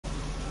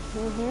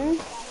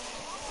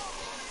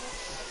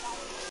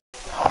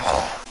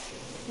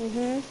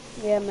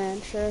Yeah,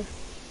 man, sure.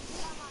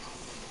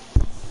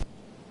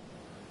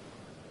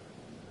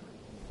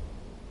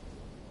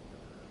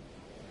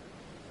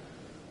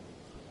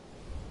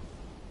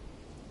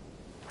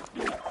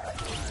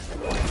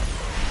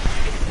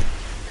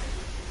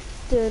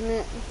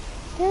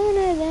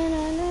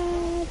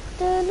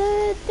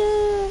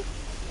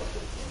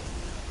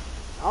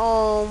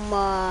 Oh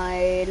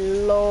my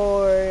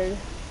lord.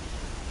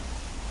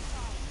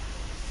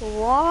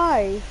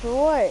 Why? For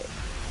what?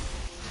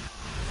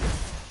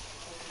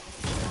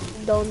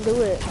 Don't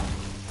do it.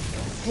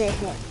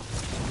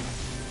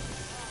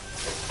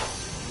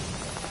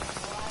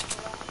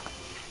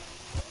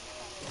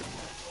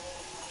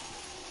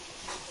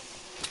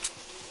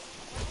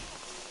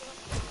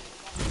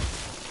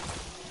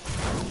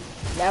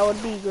 That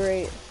would be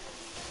great.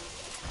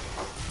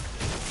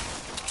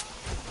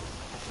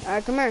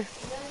 Alright, come here.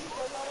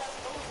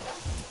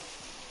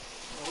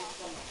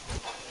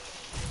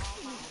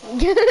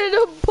 Get it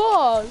a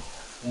pause.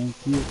 Thank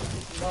you.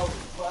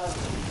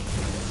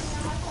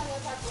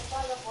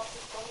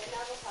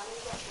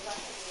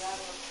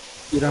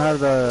 You don't have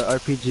the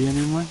RPG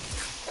anymore?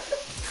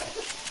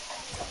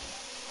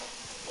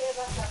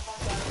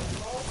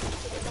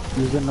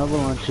 Use another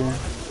launcher.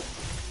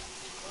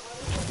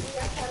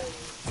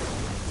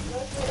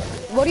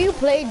 What do you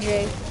play,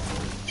 Jay?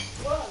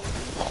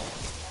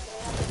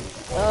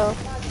 Oh.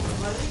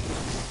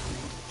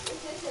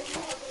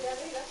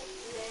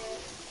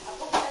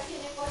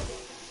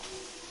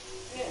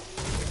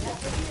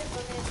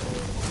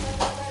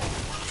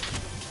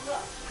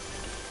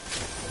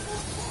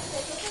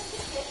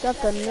 Got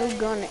the new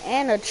gun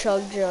and a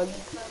chug jug.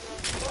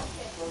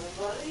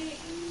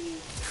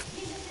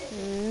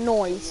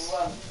 Noise.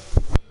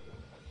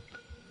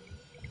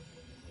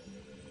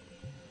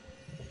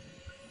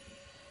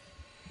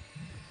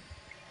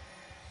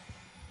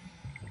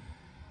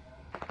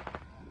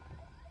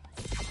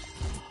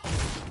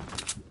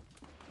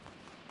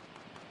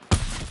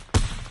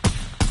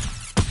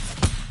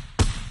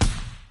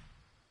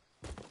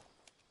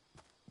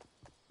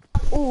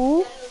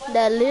 Ooh,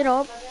 that lit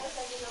up.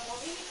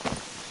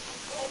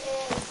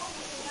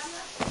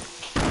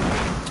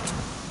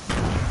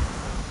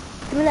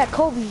 Give me that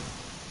Kobe.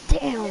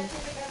 Damn.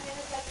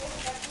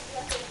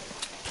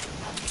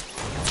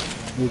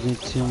 Using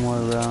 2 more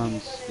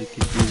rounds, you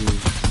could do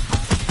this.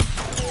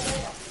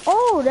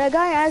 Oh, that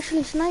guy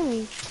actually sniped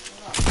me.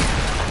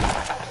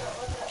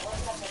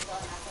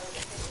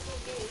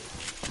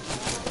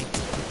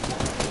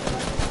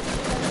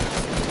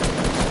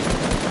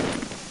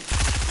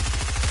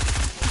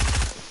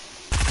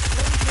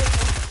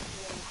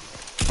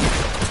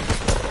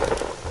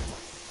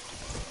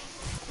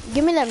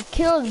 Give me them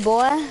kills,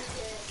 boy.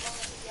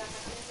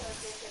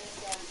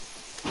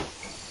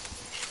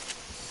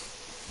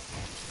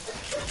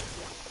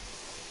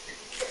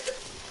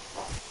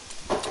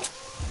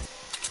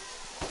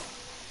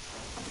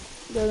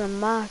 Those are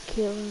my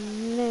kills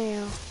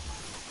now.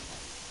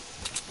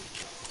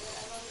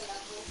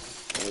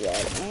 We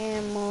got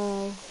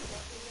ammo.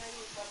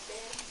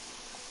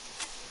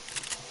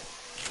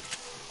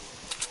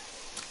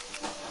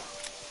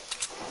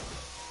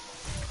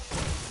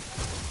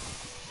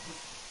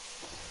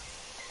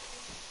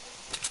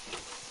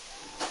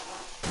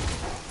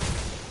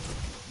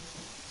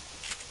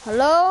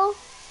 Hello?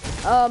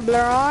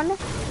 Bleron?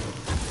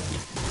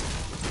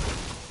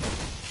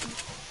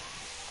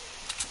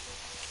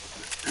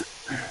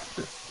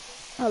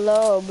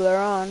 Hello,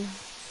 Bleron.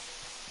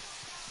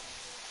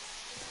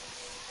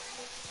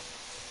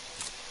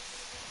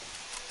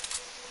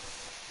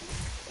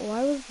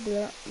 Why was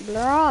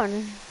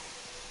Bleron?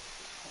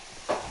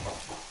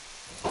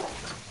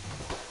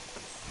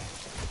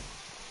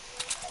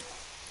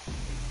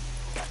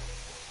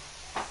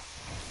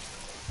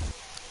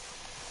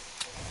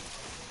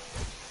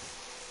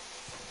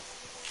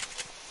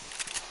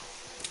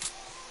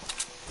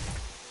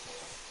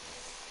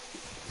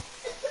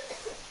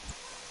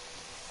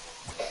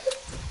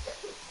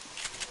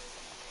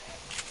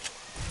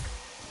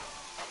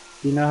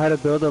 Do you know how to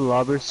build a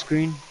lobber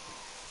screen?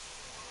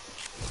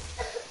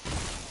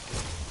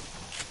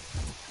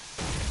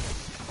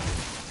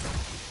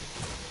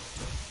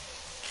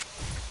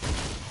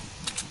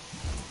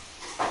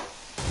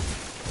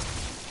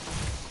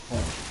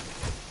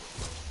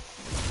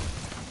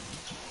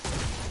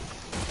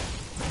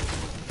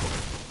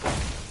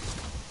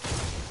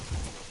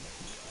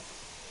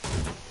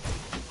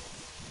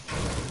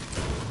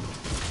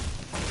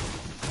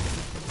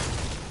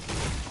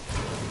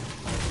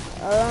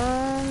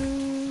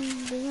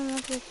 Doesn't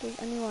look like there's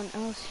anyone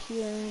else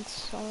here in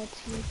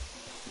Solitude.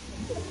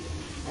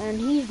 And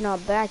he's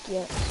not back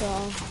yet,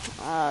 so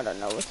I don't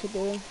know what to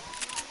do.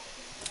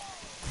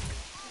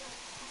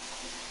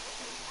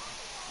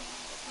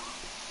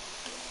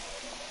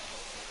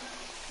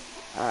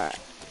 Alright.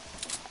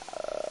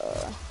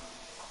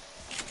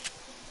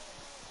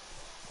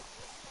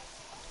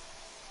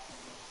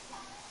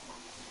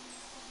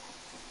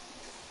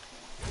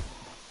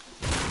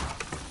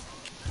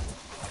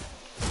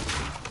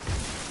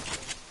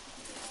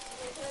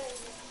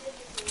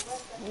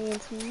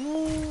 need some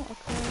more.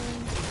 Okay.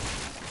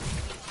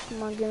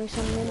 Come on, give me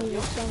some minis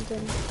or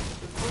something.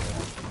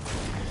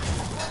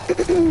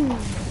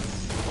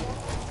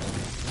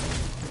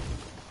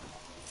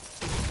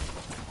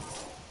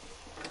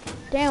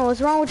 Damn,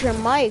 what's wrong with your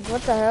mic?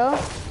 What the hell?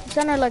 You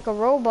sounded like a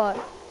robot.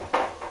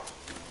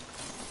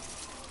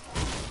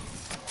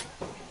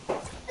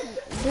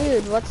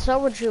 Dude, what's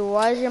up with you?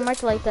 Why is your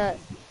mic like that?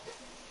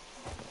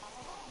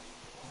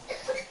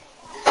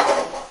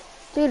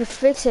 Dude,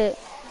 fix it.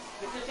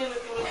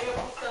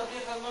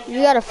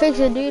 You gotta fix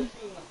it, dude.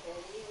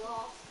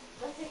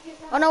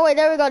 Oh no, wait,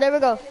 there we go, there we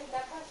go.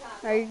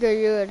 Are you good,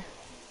 you're good.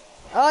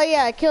 Oh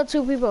yeah, I killed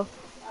 2 people.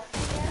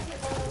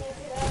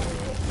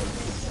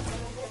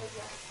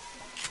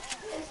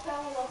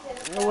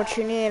 What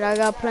you need? I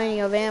got plenty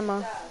of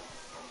ammo.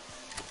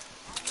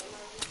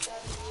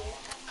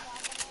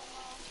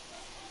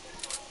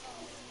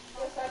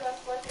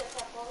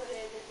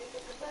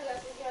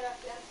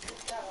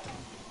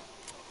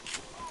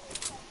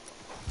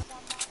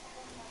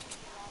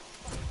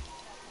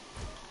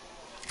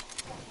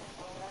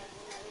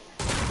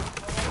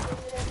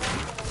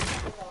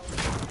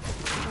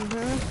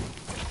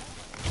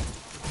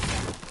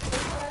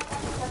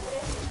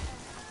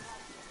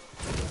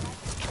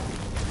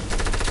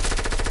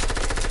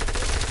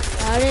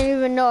 I didn't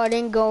even know I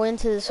didn't go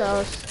into this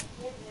house.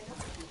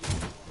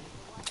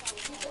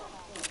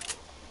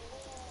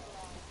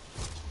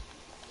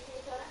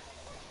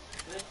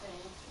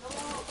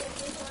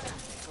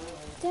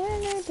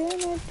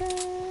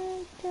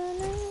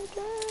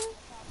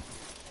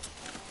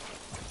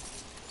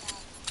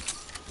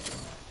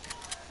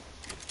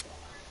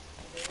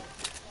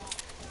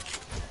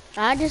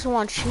 I just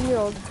want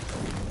shield.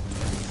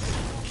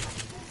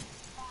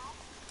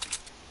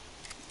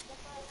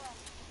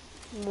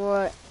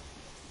 What?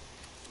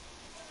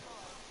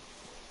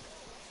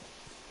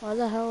 Why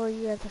the hell are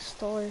you at the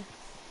store?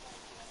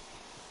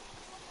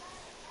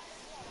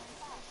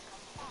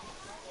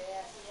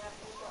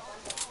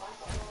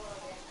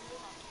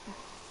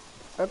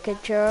 Okay,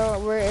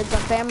 chill. It's a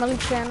family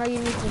channel. You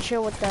need to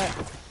chill with that.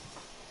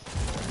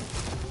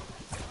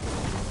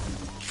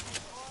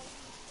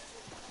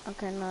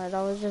 Okay, no,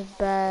 that was just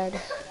bad.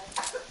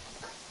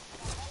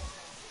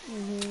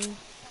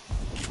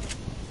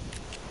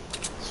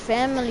 It's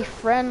family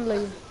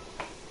friendly.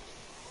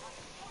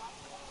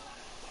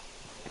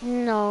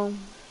 No,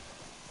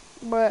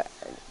 but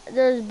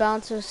there's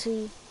bound to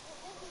see.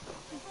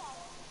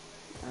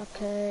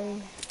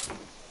 Okay.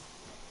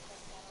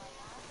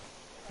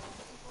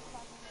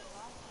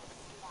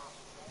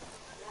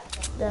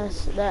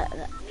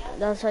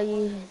 That's how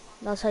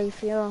you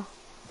feel.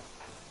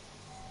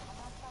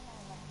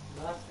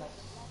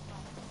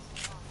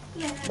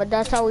 But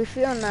that's how we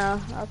feel now.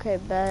 Okay,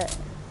 bet.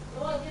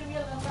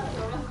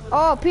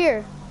 Oh, up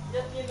here.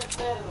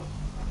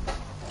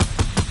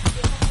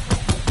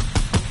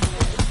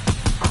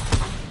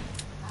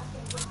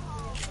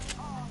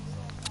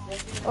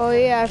 Oh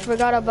yeah, I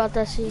forgot about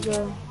that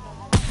seagull.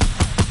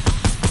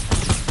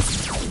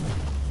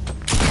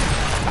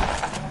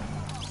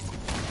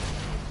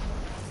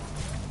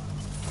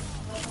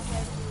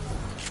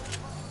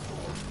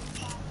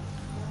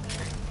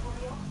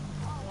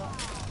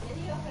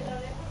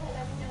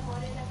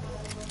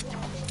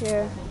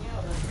 Here.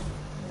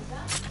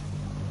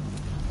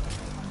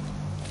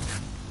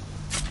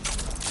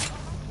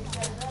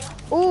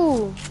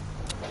 Ooh.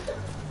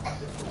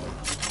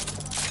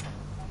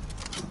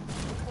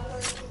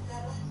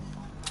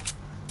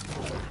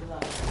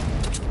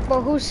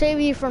 But who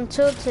saved you from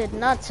tilted?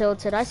 Not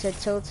tilted, I said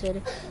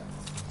tilted.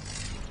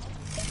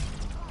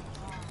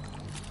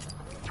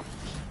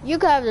 You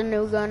can have the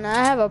new gun, I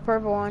have a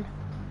purple one.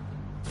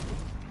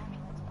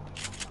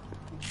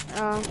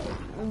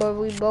 But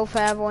we both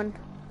have one.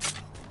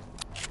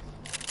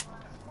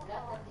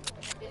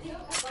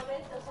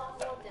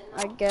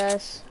 I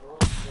guess.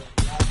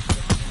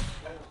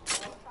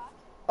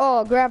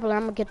 Oh, grappler,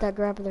 I'm gonna get that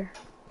grappler.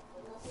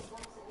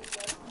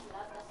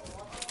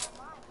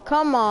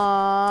 Come on,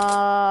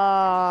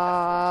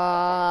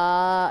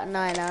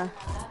 nah.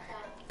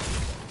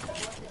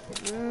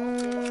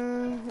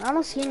 I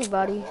don't see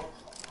anybody.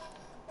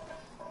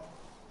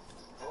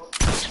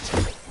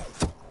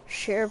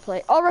 Share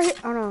play. Oh, right here.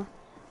 Oh no.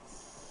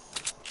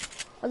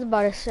 I was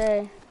about to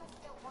say.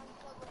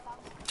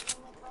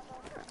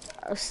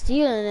 I was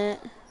stealing it.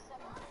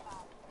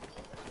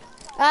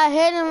 I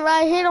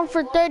hit him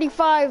for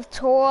 35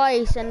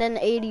 twice and then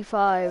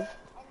 85.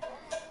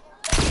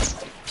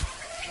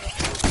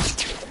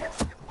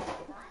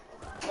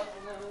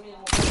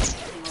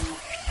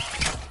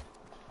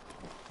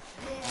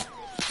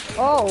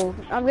 Oh,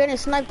 I'm getting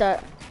sniped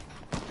at.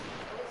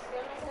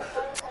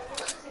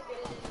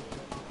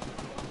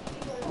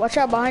 Watch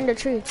out behind the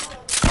tree.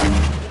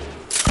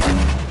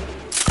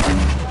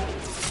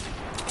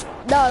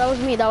 No, that was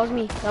me.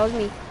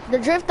 The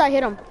drift, I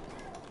hit him.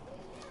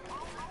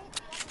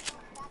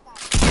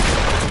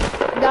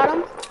 Got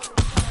him.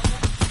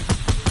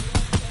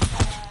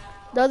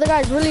 The other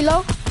guy's really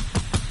low.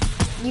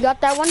 You got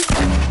that one?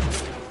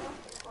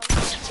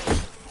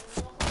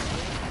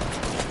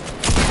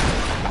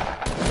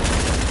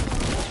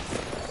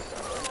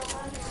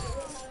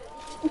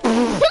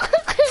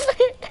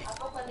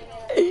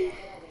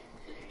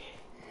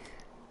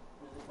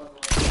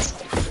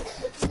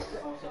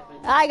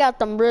 I got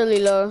them really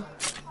low.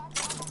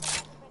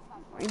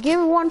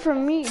 Give one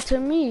from me to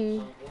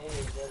me.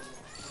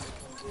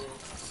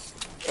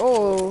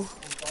 Oh.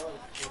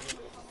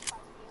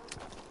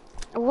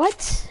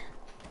 What?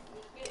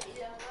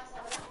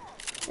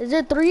 Is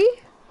it 3?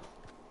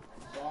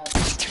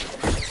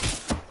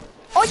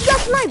 Oh, you got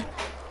sniped!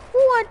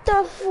 What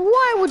the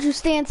why would you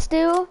stand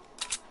still?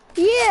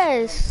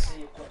 Yes!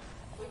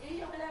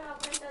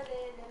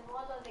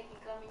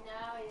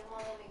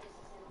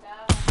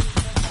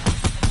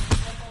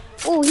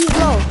 Oh, he's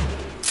low.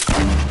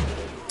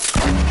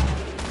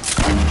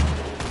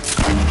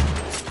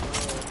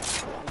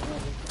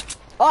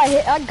 Oh,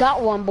 I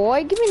got one,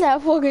 boy. Give me that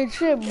fucking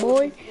shit,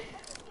 boy.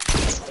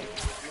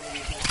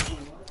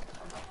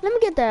 Let me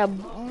get that,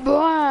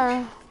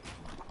 boy.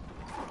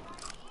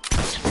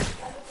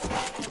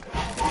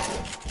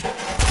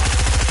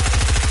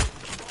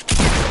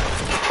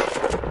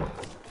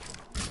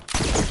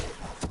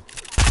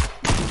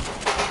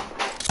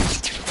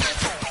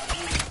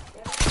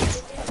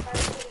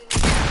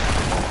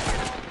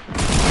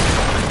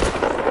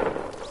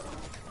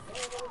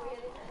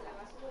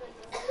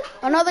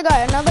 Another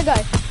guy, another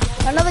guy,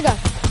 another guy.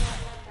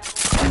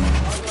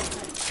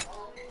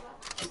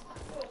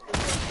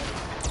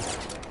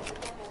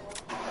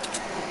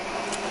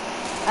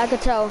 I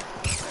could tell.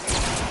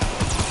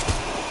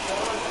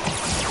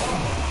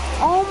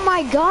 Oh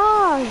my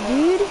god,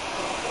 dude.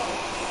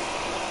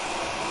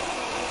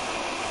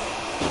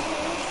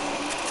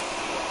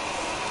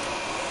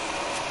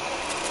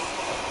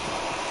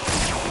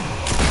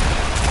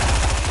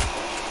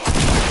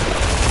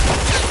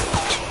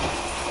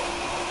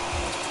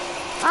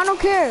 I don't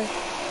care.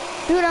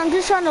 Dude, I'm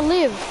just trying to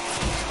live.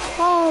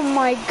 Oh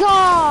my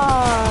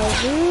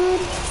god, dude.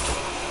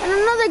 And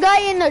another guy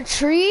in the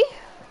tree?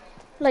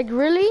 Like,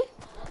 really?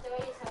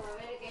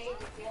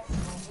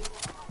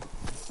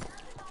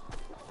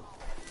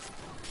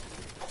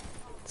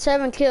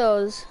 Seven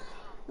kills.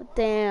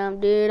 Damn,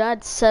 dude, I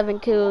had 7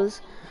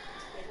 kills.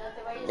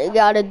 They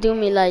gotta do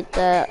me like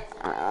that.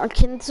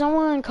 Can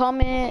someone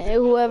comment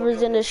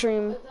whoever's in the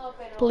stream,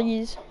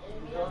 please?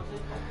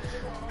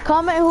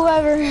 Comment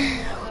whoever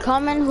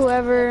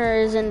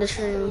is in the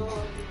stream.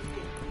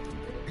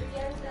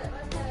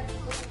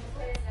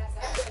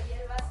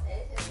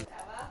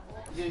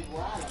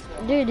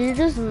 Dude, you're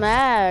just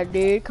mad,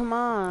 dude. Come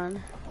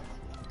on.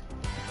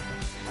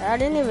 I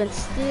didn't even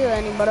steal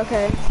any, but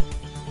okay.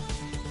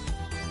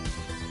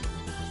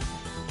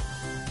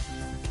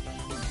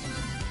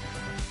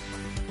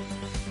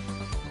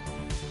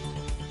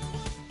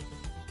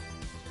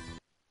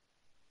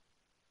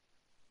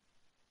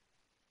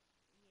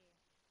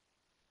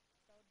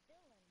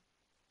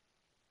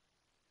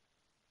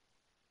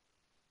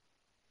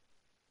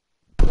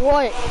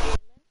 What?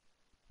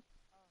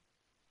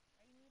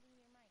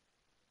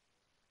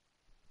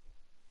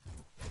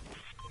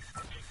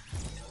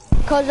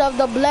 Because of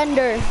the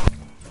blender.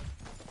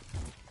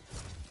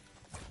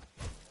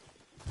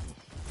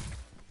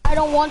 I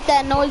don't want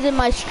that noise in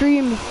my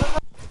stream.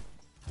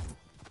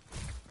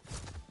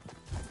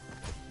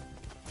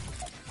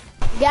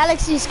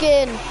 Galaxy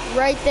skin,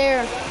 right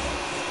there.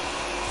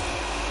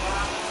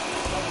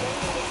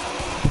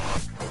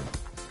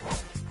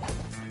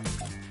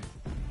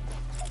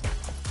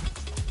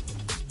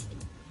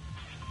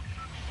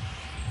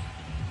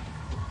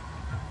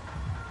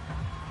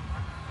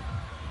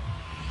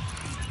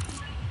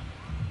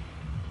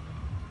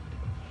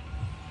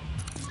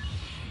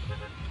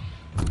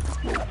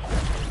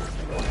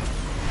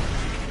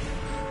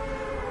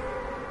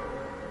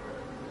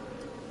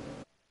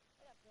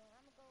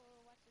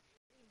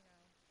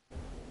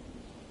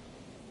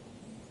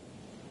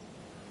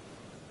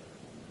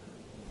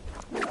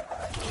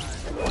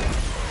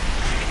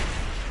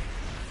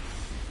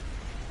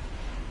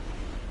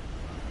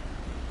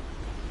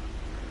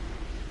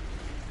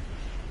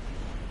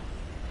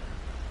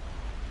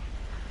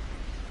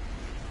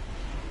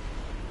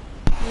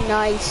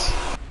 Nice.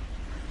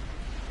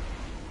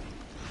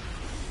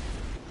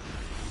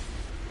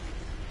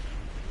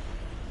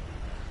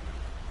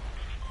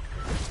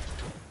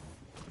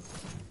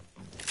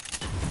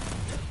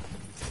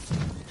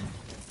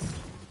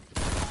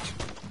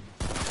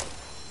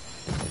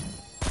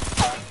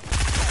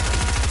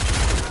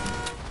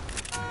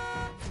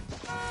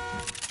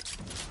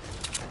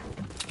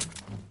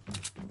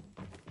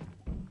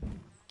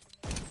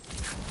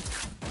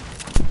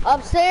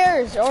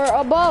 Upstairs or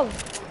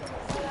above.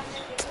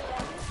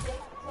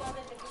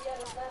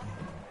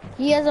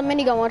 He has a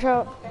minigun, watch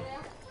out.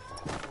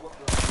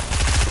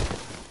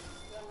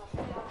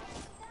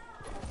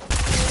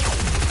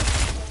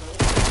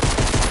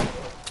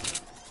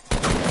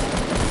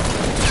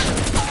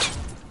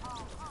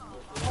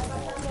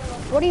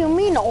 What do you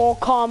mean, oh,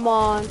 come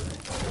on?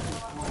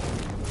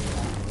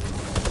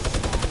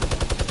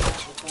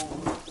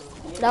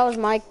 That was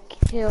my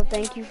kill,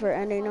 thank you for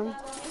ending him.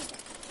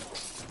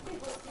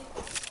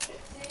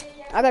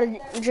 I gotta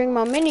drink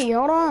my mini,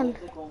 hold on.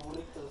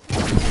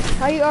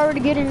 How you already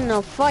getting in a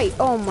fight?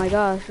 Oh my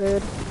gosh,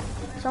 dude.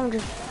 Someone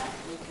just...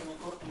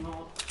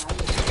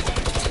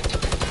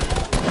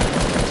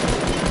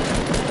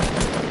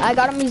 I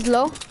got him, he's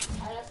low.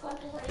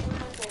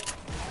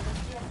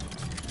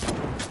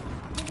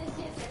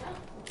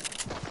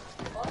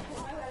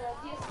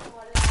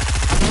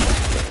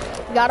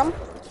 Got him.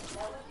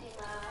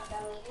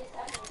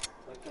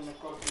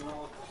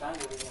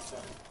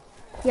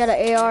 He had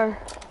an AR.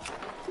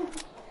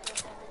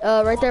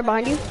 Right there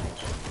behind you.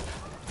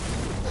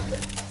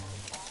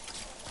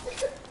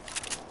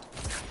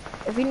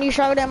 If you need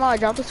shotgun ammo, I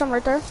dropped some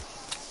right there.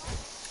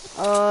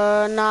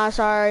 Nah,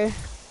 sorry.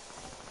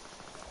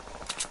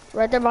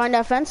 Right there behind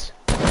that fence.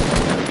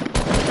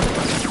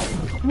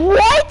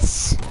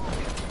 What?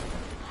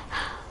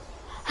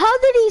 How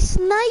did he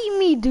snipe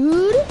me,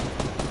 dude?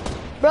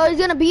 Bro, he's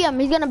gonna be him.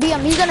 He's gonna be him.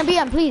 He's gonna be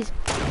him, please.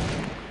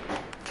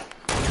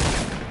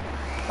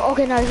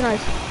 Okay, nice,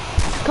 nice.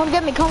 Come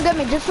get me. Come get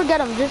me. Just forget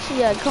him. Just,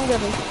 yeah, come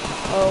get me.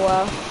 Oh,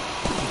 wow.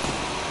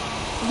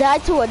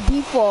 Died to a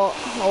default.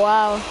 Oh,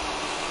 wow.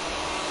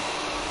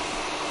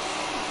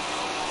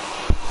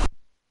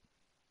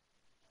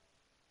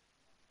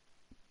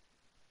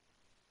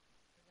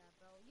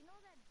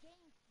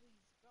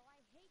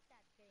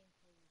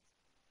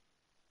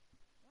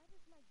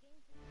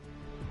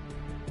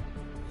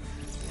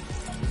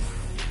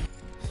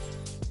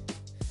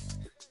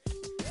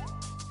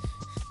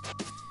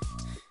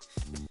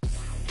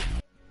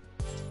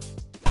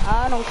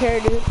 I don't care,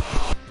 dude.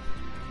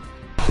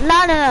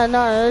 No,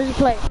 let's just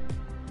play.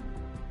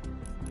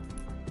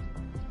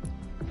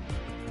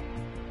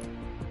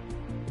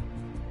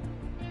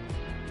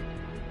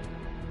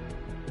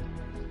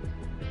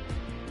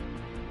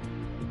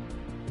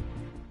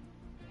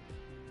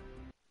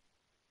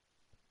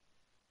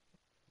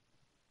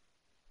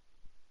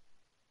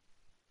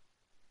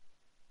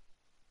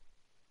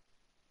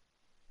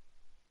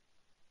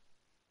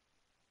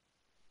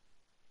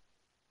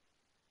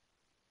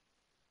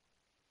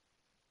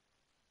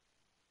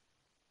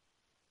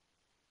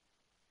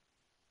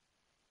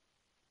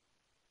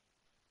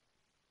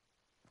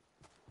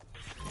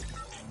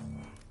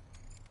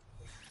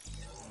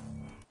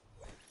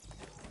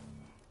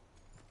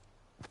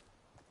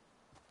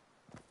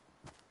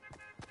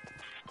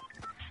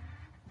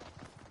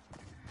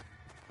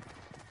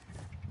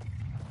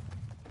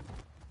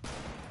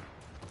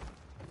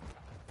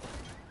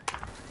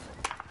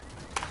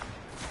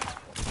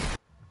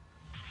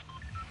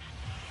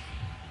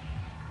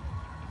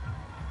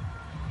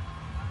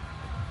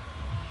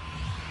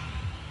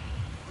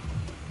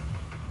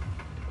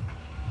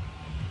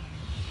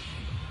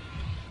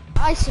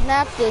 I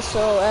snapped this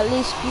so at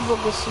least people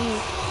can see.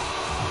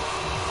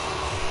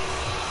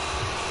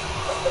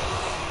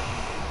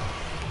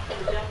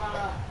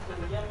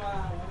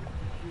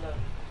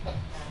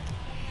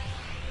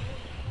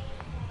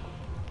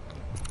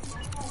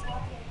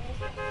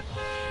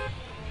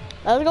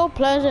 Let's go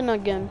Pleasant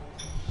again.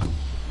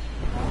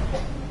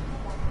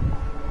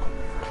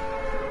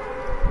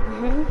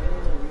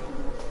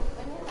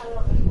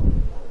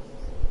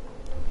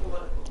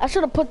 I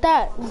should have put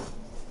that.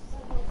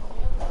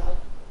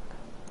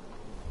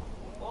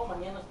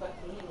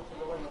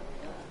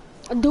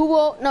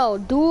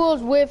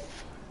 Duels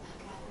with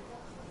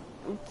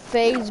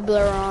phase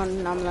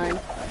Bleron. I'm lying.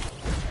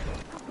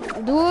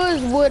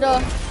 Duels with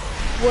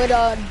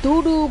a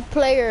doo-doo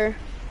player.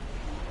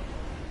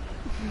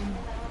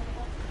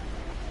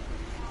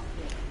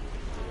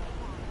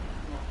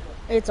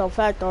 It's a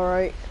fact,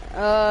 alright.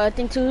 I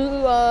think two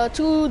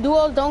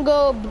duels don't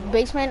go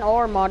basement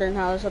or modern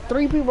house. So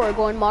 3 people are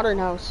going modern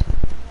house.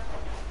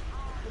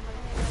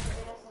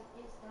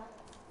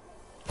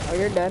 Oh,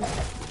 you're dead.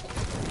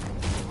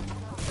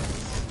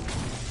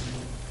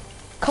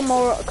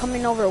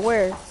 Coming over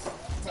where?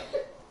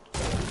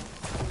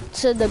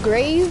 To the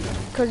grave?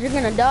 Cause you're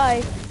gonna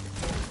die.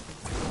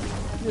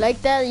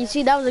 Like that, you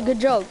see, that was a good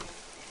joke.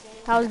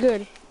 That was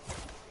good.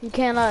 You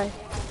can't lie.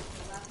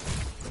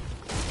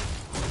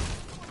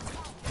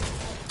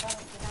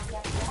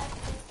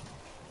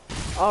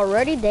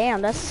 Already?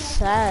 Damn, that's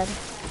sad.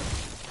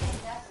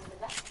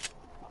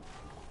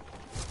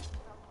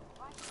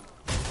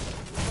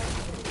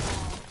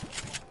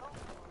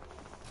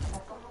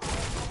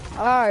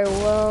 Alright,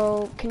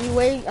 well, can you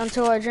wait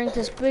until I drink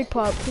this big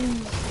pot,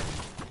 please?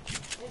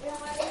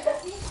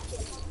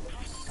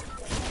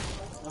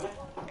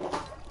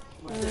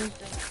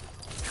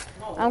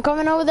 I'm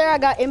coming over there. I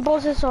got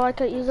impulses, so I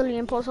could easily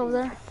impulse over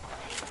there.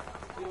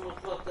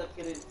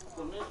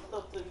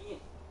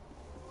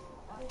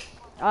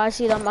 Oh, I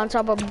see them on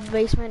top of the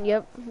basement.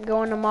 Yep,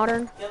 going to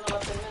modern.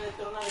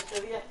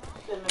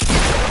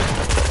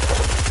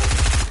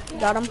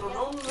 Got him.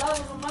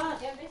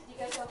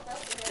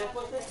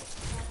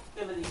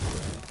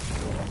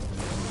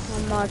 How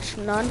much?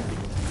 None.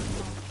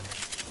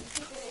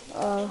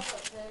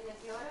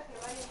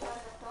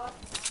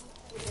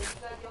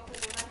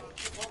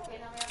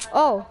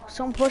 Oh,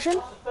 someone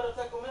pushing?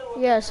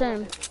 Yeah,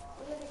 same.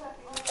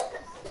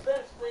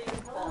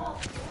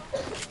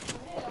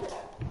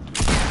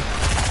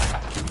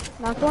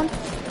 Knocked one.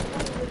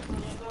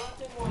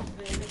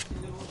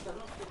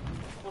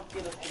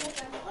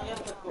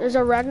 There's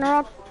a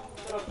Ragnarok.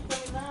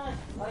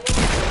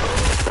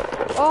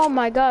 Oh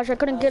my gosh, I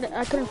couldn't get it.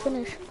 I couldn't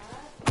finish.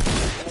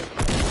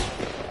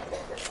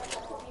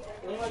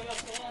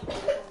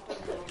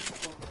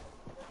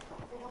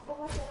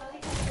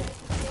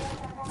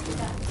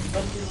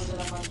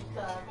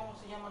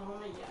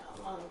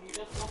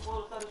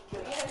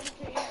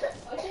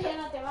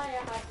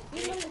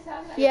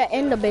 Yeah,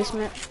 in the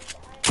basement.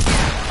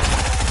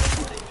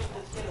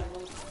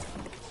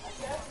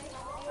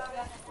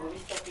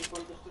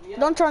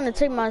 Don't try to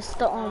take my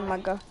stuff. Oh my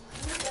god.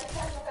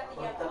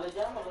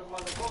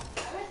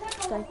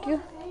 Thank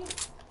you.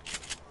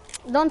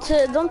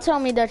 Don't tell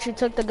me that you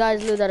took the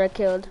guy's loot that I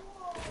killed.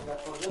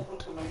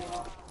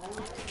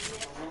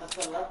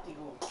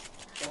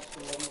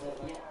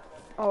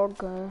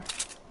 Okay.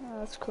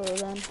 That's cool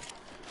then.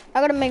 I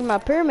gotta make my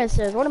pyramid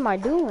stairs. What am I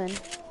doing?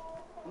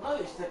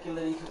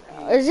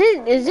 Is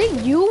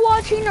it you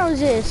watching or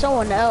is it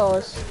someone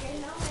else?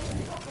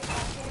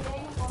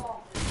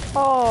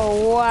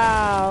 Oh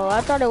wow,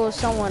 I thought it was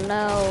someone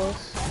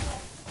else.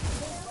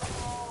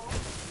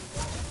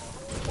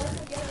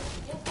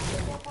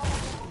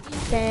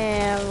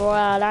 Damn,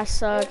 wow, that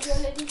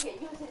sucks.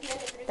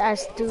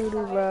 That's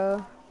doo-doo,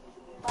 bro.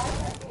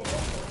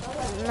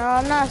 No,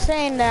 I'm not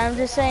saying that. I'm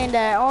just saying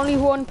that only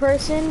one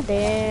person?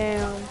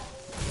 Damn.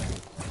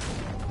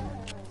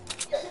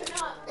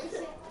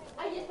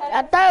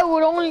 I thought it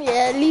would only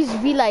at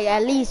least be like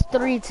at least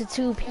 3 to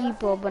 2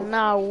 people, but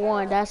not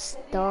one. That's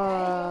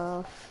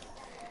tough.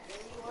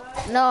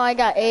 No, I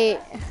got 8.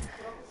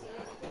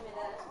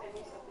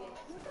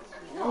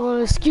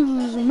 Well,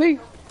 excuse me.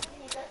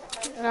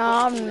 No,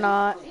 I'm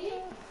not.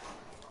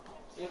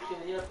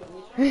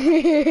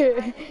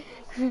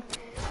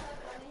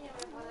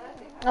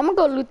 I'm gonna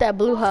go loot that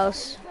blue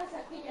house.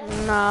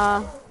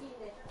 Nah.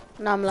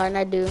 Nah, I'm lying,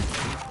 I do.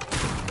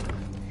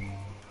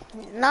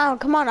 Nah,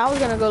 come on, I was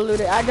gonna go loot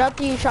it. I dropped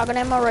the shotgun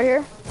ammo right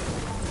here.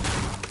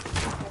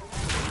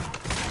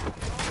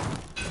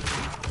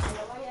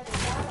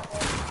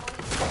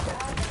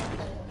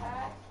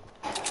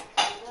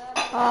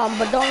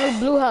 But don't loot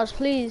blue house,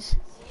 please.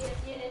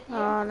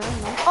 Oh, no.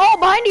 Oh,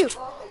 behind you!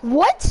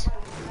 What?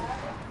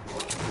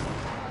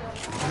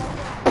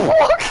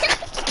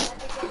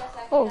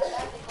 Oh.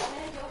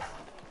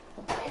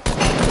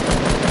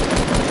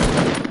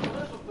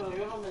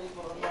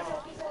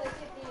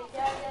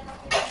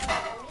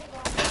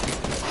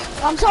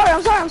 I'm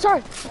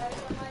sorry.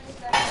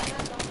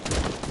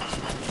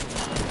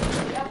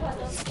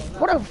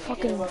 What a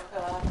fucking...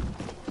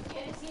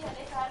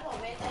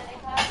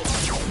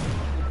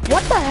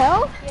 What the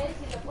hell?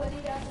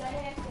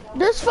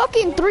 There's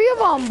fucking 3 of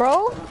them,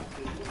 bro.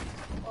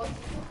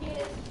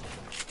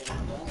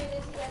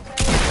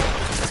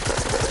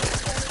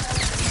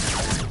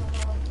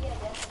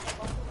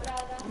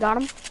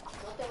 Got him.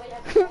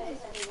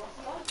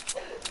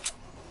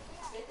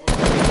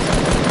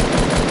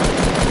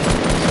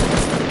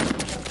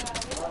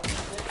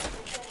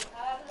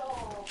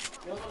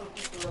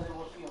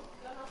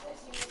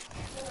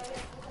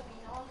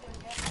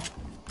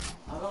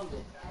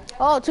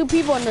 Oh, 2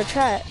 people in the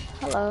chat.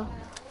 Hello.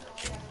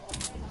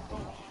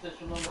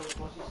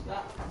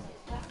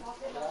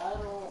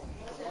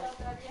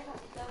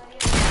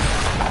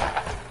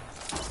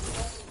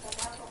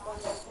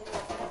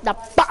 The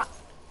fuck?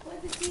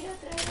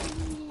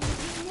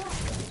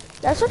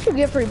 That's what you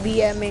get for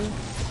BMing.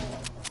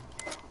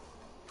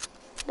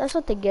 That's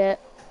what they get.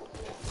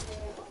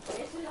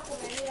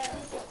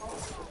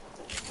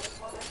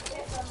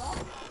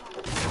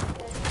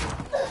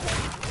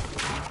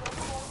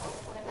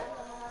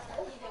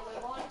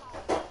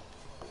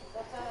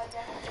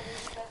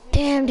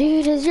 Damn,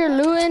 dude, is your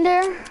loot in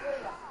there?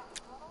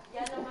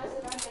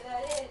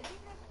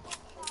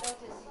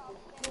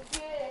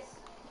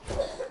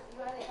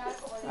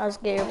 That's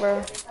gay,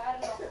 bro.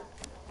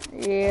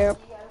 Yep.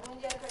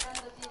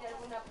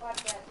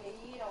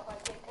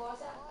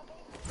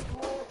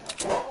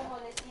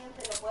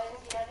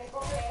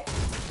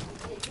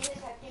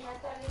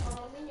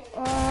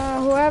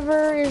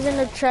 Whoever is in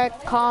the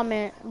chat,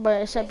 comment,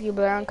 but except you,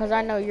 Bleron, because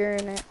I know you're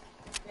in it.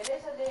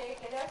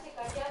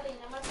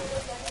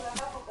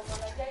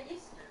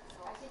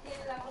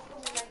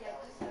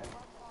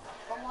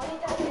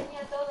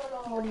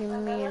 What do you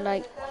mean,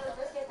 like,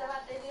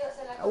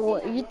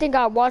 what, you think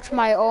I watch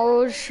my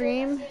old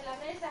stream?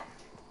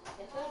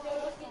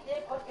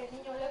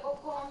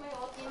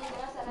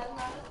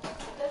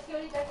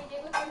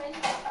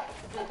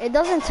 It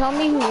doesn't tell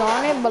me who's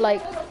on it, but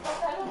like,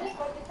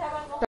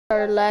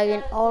 started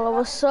lagging all of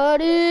a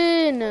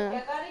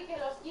sudden.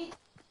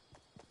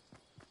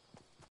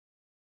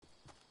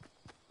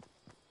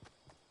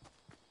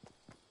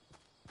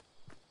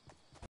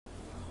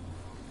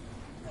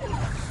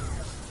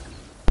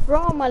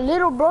 Bro, my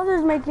little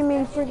brother's making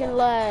me freaking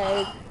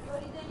lag.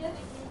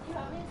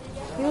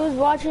 He was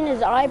watching his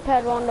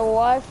iPad on the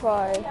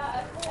Wi-Fi.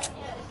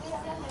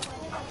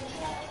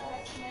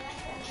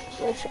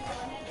 Which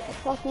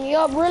fucked me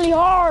up really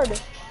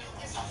hard.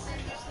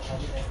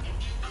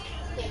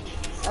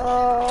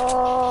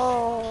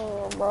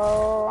 Oh,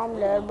 bro, I'm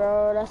dead,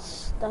 bro.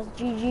 That's That's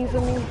GG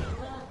for me.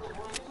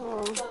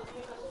 Oh.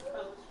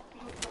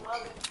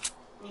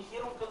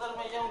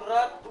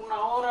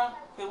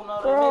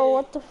 Bro,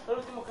 what the f- Oh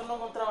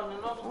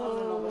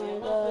my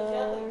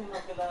god.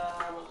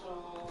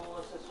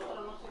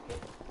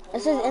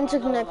 It says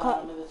internet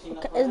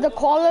is the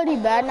quality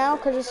bad now?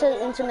 Because it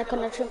says internet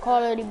connection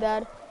quality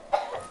bad.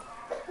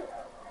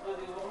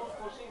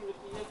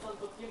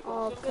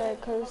 Okay,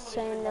 because it's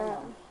saying that.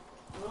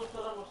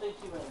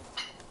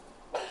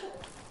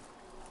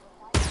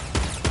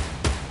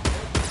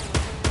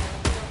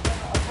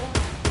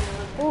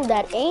 Ooh,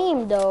 that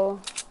aim though.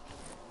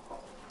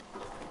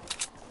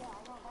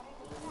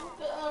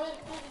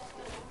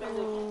 Oh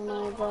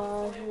my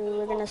gosh, dude,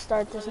 we're gonna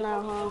start this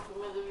now, huh?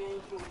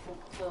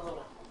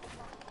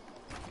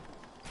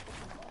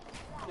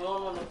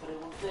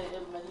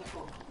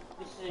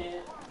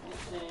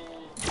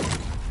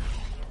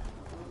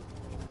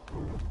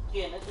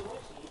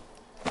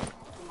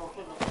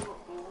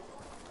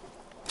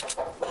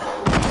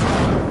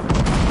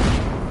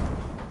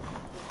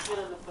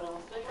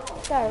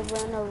 Guy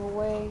ran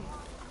away.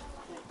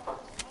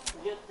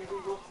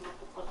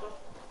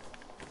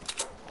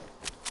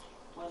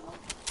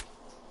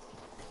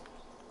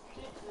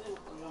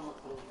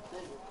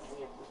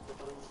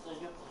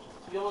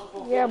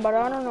 Yeah, but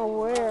I don't know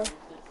where.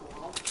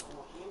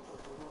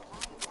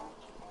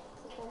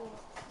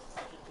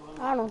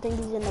 I don't think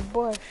he's in the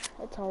bush.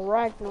 It's a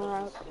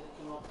Ragnarok.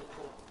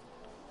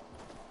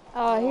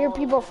 I hear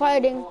people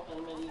fighting.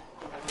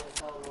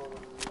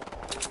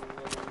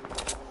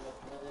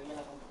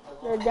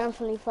 They're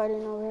definitely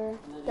fighting over here.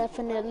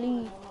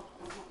 Definitely.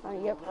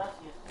 Yep.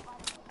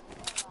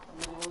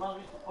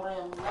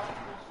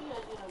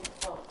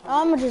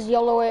 I'm just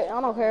YOLO it.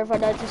 I don't care if I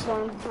die to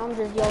storm. I'm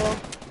just YOLO.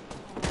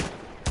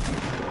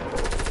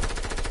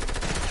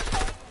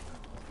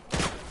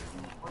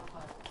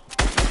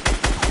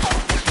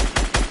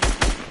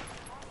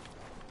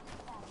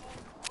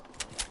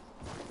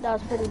 That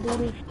was pretty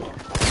doo-doo.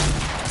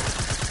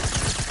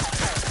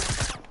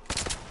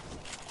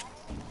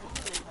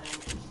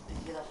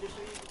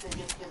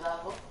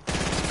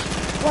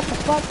 What the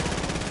fuck?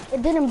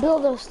 It didn't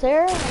build a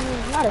stair? I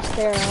mean, not a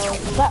stair.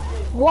 But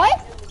what?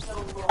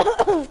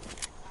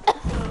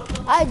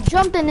 I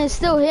jumped and it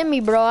still hit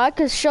me, bro. I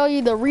could show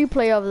you the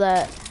replay of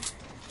that.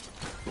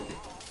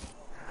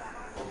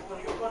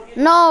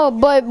 No,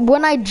 but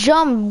when I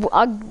jumped,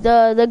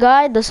 the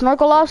guy, the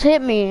snorkel ops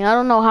hit me. I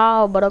don't know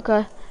how, but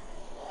okay.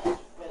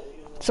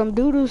 Some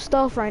doo-doo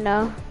stuff right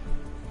now.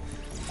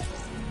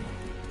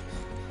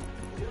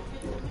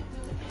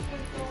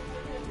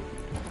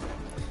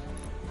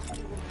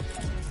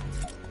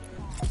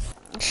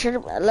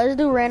 Let's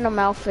do random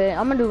outfit.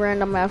 I'm gonna do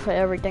random outfit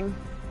everything.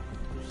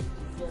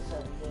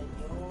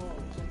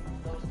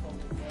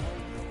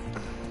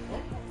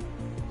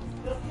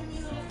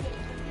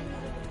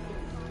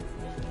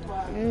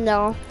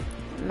 No.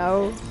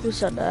 No. Who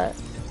said that?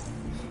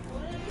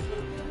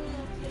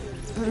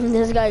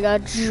 This guy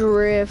got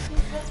drift.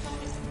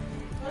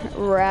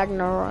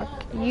 Ragnarok.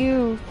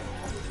 You.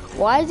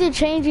 Why is it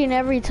changing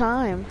every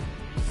time?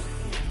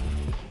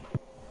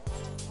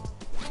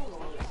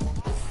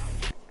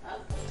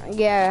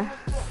 Yeah.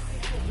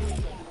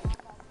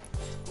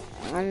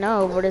 I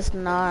know, but it's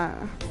not.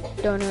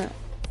 Dun it.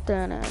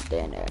 Dun it.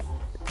 Dun it.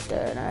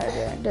 Dun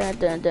it. Dun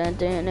dun dun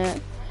dun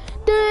it.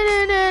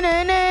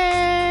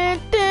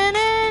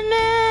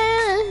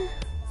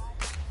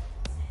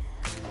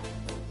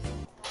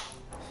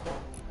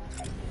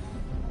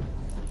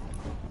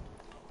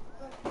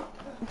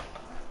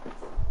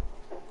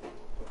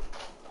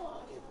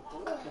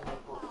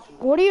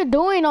 What are you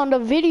doing on the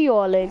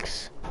video,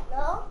 Alex?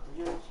 No.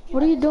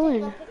 What are you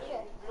doing?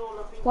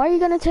 Why are you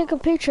gonna take a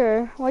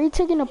picture? Why are you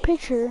taking a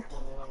picture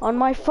on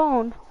my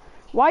phone?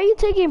 Why are you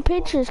taking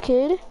pictures,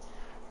 kid?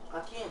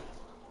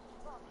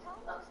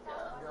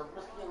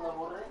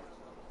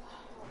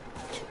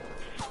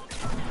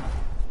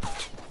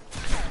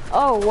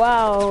 Oh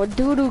wow,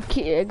 doo-doo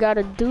kid got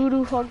a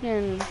doo-doo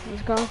fucking,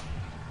 let's go.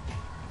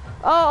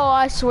 Oh,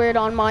 I swear it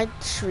on my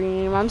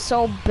stream, I'm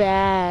so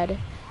bad.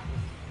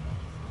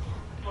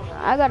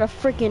 I got a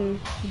freaking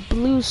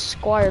blue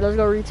squire, let's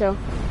go retail.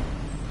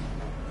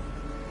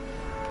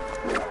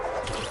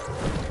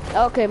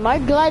 Okay, my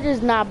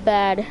glider's not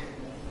bad.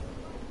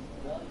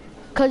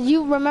 Cause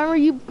you remember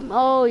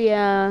oh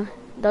yeah,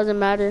 doesn't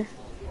matter.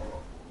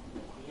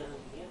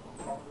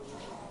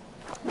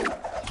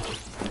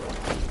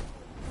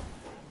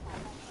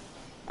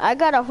 I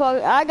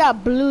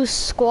got blue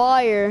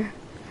squire.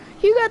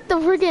 You got the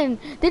freaking,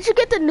 did you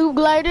get the noob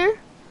glider?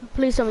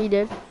 Please tell me you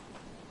did.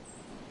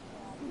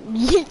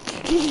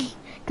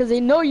 Cause they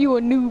know you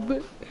a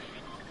noob.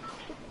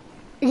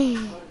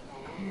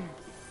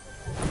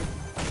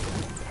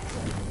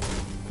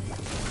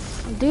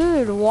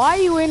 Dude, why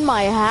are you in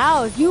my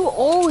house? You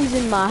always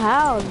in my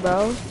house,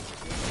 bro.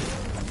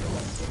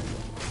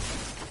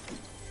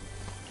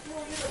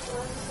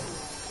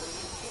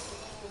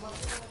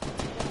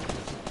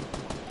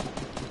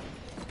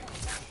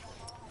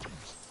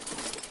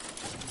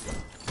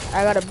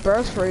 I got a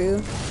burst for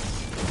you.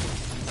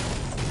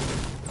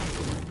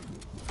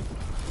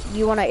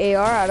 You want an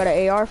AR? I got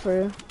an AR for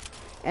you.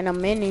 And a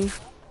mini.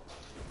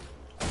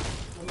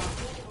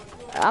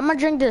 I'm gonna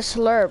drink this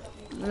slurp.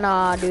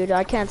 Nah, dude,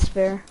 I can't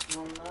spare.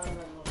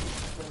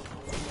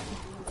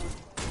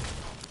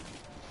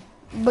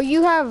 But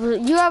you have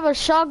a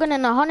shotgun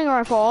and a hunting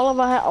rifle.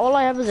 All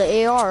I have is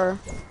an AR.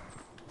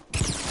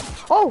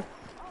 Oh.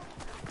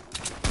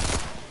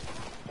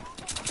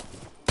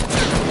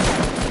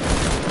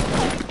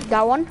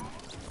 Got one.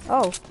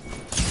 Oh.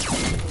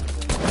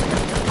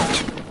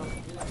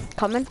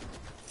 Coming.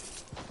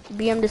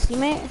 BM to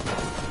teammate.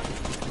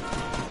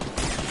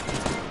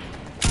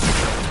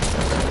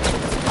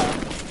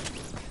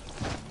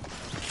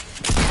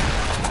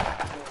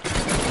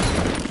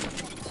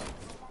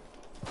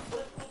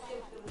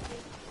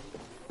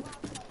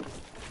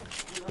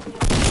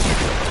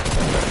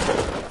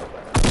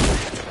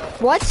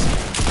 What?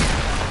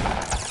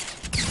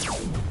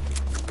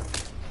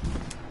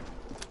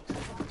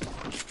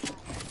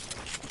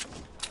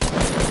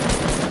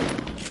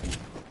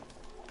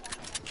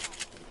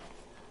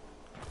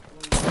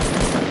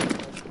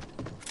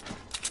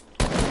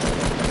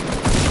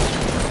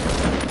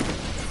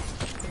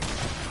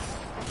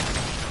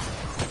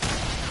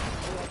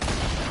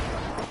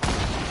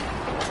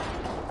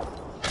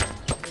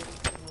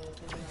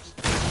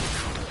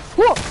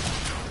 Whoa!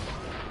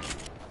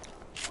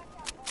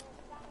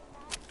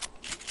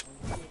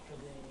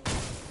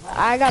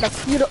 I got a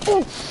few to.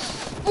 Ooh!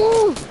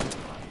 Ooh!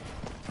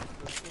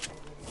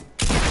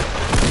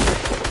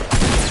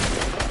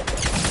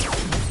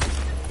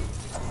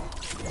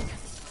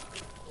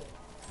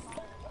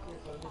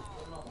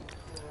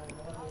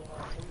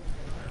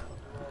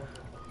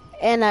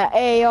 And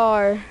an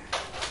AR.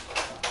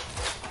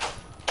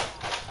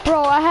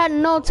 Bro, I had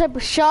no type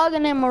of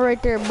shotgun ammo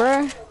right there,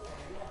 bro.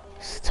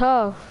 It's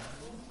tough.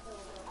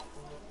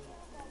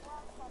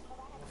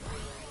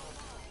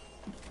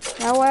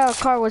 That wild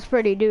card was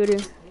pretty doo-doo.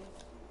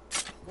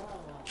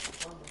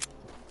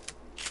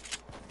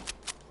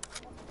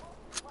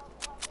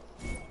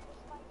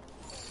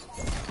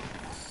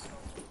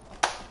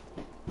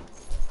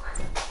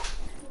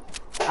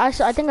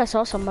 I think I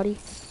saw somebody.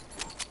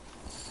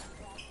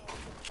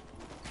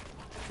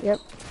 Yep.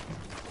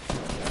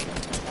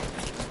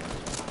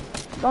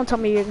 Don't tell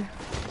me you're...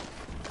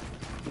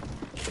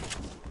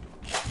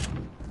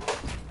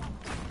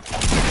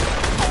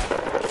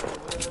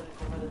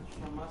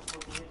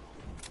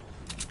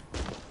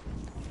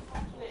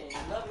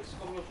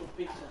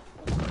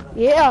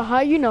 Yeah, how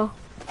you know?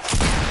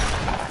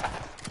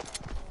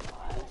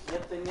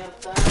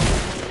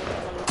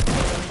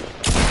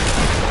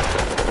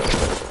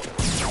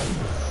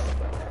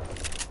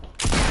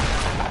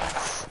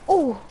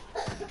 Oh,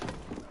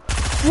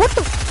 what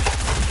the?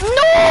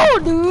 No,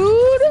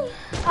 dude!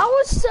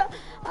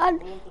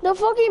 The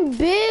fucking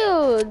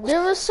build.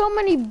 There were so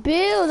many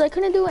builds. I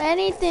couldn't do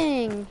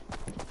anything.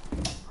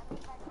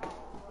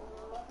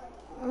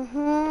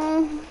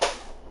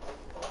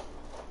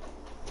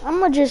 I'm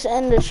gonna just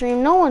end the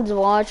stream. No one's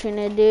watching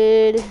it,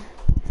 dude.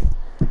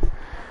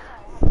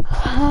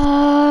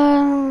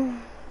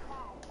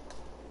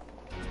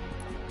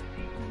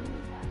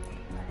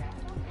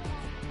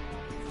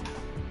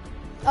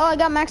 Oh, I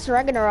got Max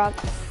Ragnarok.